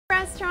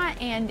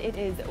restaurant, and it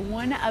is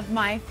one of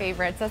my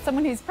favorites. As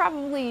someone who's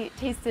probably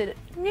tasted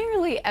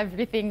nearly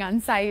everything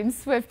on Siam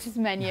Swift's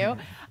menu,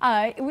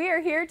 we are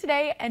here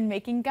today and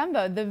making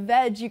gumbo, the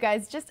veg you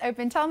guys just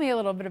opened. Tell me a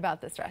little bit about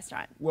this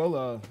restaurant. Well,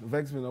 the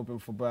veg's been open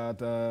for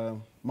about a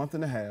month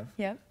and a half.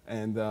 Yep.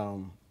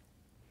 And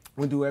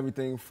we do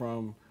everything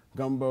from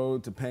gumbo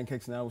to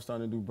pancakes. Now we're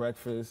starting to do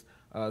breakfast.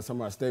 Some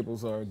of our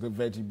staples are a good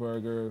veggie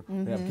burger.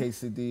 We have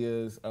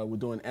quesadillas. We're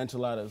doing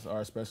enchiladas,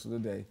 our special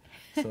today.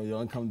 So y'all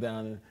can come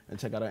down and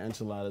check out our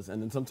enchiladas.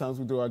 And then sometimes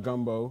we do our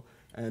gumbo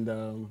and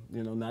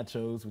you know,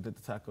 nachos. We did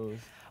the tacos.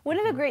 One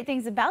of the great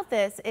things about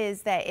this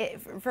is that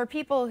for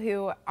people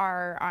who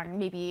are on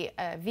maybe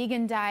a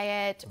vegan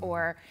diet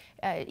or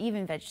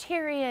even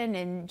vegetarian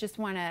and just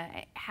want to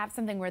have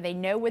something where they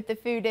know what the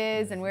food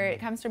is and where it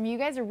comes from, you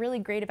guys are really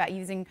great about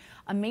using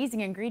amazing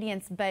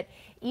ingredients. But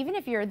even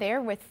if you're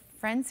there with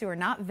friends who are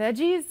not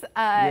veggies,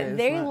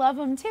 they love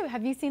them too.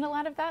 Have you seen a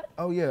lot of that?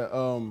 Oh yeah,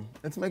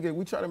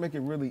 we try to make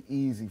it really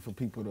easy for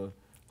people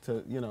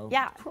to you know,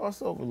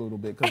 cross over a little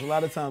bit, because a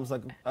lot of times,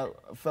 like, I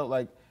felt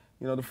like,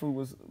 you know, the food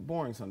was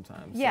boring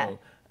sometimes. Yeah. So,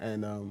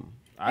 and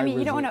I mean,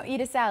 you don't want to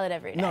eat a salad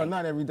every day. No,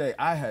 not every day.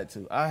 I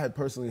had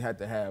personally had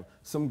to have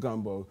some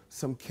gumbo,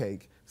 some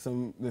cake,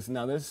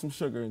 now there's some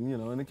sugar and, you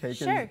know, in the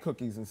cake and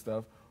cookies and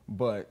stuff.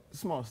 But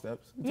small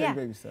steps, take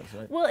baby steps,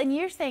 right? Well, and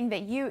you're saying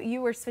that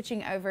you were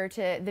switching over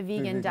to the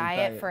vegan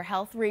diet for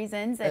health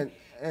reasons,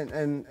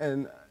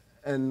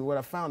 and what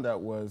I found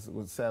out was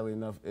sadly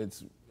enough,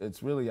 it's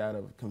really out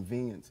of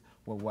convenience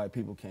why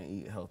people can't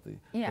eat healthy.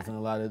 Because in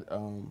a lot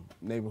of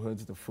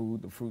neighborhoods, the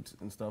fruits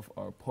and stuff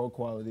are poor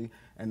quality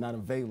and not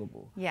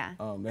available. Yeah.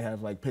 They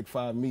have like pick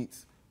 5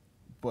 meats,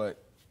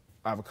 but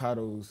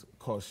avocados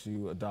cost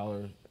you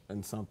 $1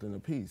 and something a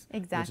piece.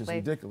 Exactly. Which is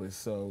ridiculous.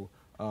 So.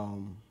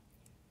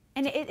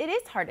 And it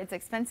is hard. It's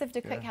expensive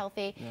to cook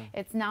healthy.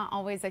 It's not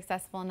always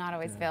accessible, not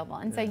always available.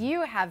 And so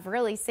you have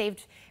really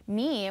saved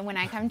me when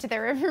I come to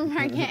the river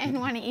market and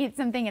want to eat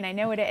something and I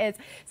know what it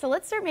is. So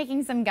let's start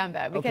making some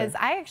gumbo, because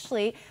I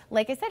actually,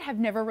 like I said, have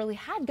never really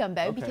had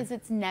gumbo because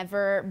it's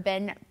never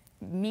been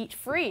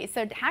meat-free.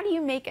 So how do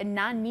you make a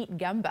non-meat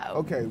gumbo?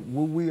 Okay,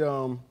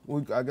 well,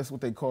 I guess what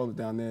they call it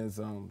down there is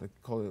they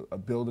call it a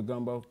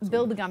build-a-gumbo. So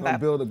build-a-gumbo.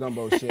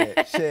 Build-a-gumbo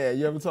share.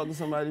 You ever talk to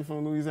somebody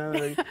from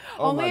Louisiana?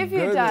 Only a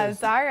few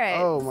times. All right.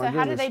 Oh, so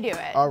how do they do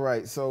it? All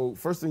right. So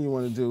first thing you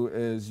want to do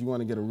is you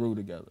want to get a roux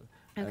together.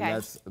 Okay.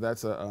 And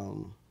that's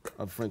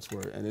a French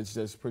word, and it's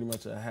just pretty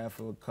much a half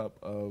of a cup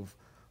of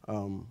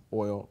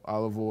oil,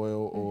 olive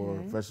oil or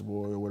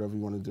vegetable oil, whatever you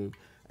want to do,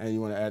 and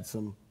you want to add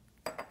some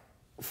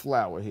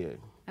flour here.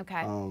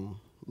 Okay.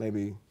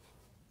 Maybe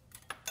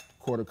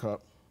 1/4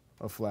 cup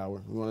of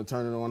flour. You want to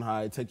turn it on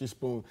high. Take your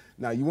spoon.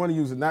 Now you want to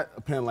use not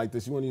a pan like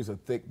this. You want to use a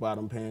thick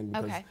bottom pan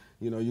because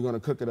you know you're going to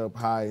cook it up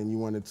high, and you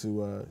want it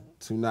to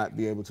not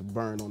be able to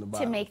burn on the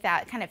bottom. To make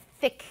that kind of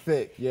thick.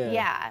 Thick, yeah.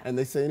 Yeah. And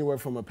they say anywhere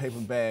from a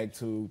paper bag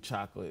to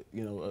chocolate.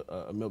 You know,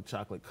 a milk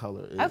chocolate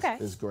color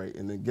is great,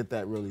 and then get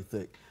that really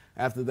thick.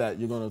 After that,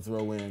 you're going to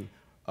throw in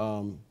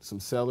some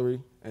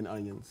celery and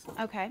onions.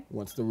 Okay.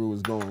 Once the roux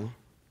is going.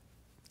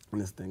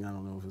 This thing, I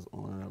don't know if it's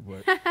on or not,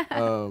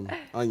 but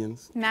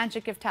onions.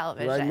 Magic of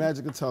television. Right,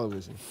 magic of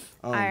television.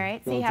 All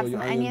right, so you have some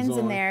onions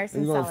in there,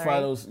 some celery. You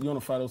want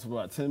to fry those for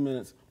about 10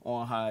 minutes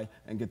on high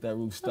and get that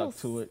roux stuck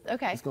to it.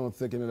 Okay. It's going to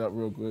thicken it up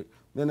real good.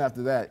 Then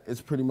after that, it's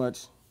pretty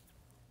much,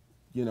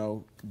 you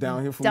know,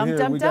 down here from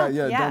here. We got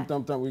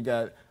We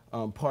got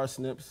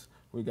parsnips.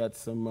 We got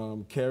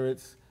some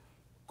carrots,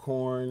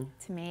 corn,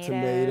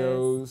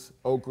 tomatoes,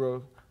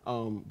 okra.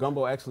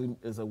 Gumbo actually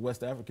is a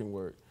West African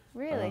word.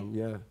 Really?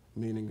 Yeah.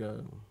 Meaning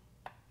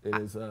it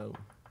is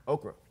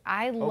okra.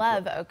 I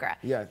love okra.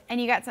 Yeah. And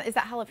you got some, is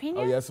that jalapenos?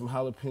 Oh yeah, some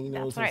jalapenos.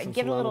 That's right,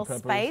 give it a little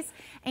spice.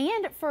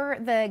 And for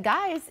the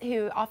guys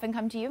who often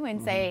come to you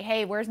and say,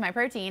 hey, where's my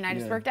protein? I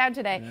just worked out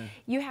today.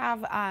 You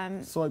have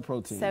soy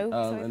protein. Soy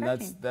and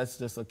protein. That's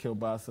just a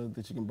kielbasa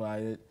that you can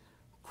buy at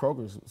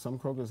Kroger's. Some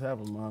Kroger's have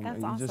them. That's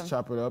and awesome. You just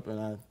chop it up,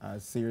 and I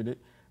seared it.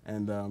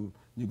 And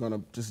you're going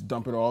to just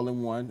dump it all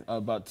in one,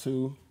 about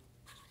 2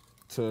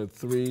 to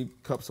 3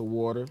 cups of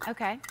water.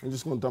 Okay. I'm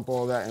just gonna dump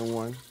all that in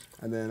one.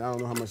 And then I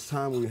don't know how much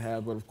time we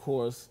have, but of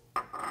course,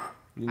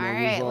 you know,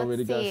 we've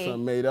already got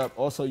some made up.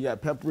 Also, you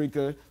got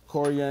paprika,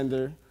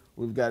 coriander,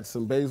 we've got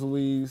some basil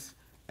leaves,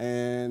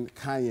 and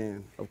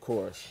cayenne, of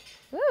course.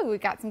 Ooh, we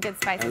got some good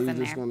spices in there. And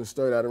you're just gonna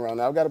stir that around.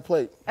 Now, I've got a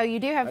plate. Oh, you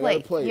do have a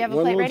plate? You have a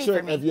plate ready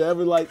for me. If you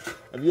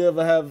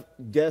ever have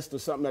guests or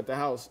something at the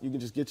house, you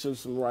can just get you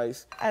some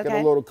rice, get a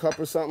little cup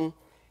or something,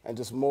 and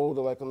just mold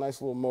it like a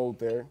nice little mold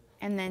there.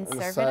 And then serve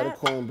it up? A side of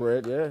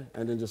cornbread,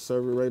 and then just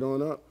serve it right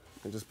on up.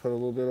 And just put a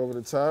little bit over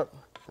the top.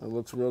 And it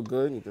looks real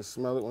good. You can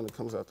smell it when it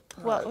comes out the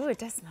pot. Well, ooh, it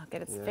does smell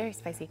good. It's very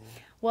spicy.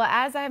 Well,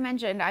 as I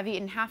mentioned, I've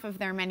eaten half of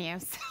their menu,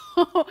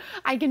 so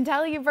I can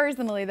tell you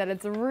personally that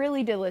it's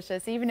really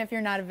delicious, even if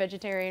you're not a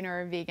vegetarian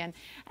or a vegan.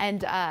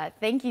 And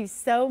thank you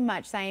so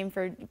much, Saeem,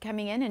 for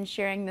coming in and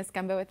sharing this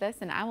gumbo with us,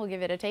 and I will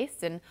give it a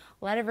taste and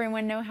let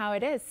everyone know how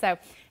it is. So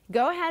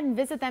go ahead and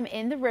visit them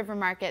in the River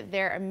Market.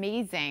 They're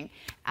amazing.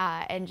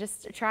 And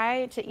just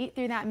try to eat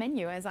through that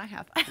menu as I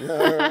have. All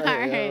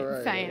right,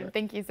 Saeem,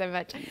 thank you so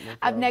much.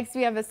 Up next,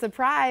 we have a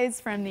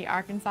surprise from the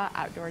Arkansas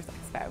Outdoors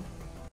Expo.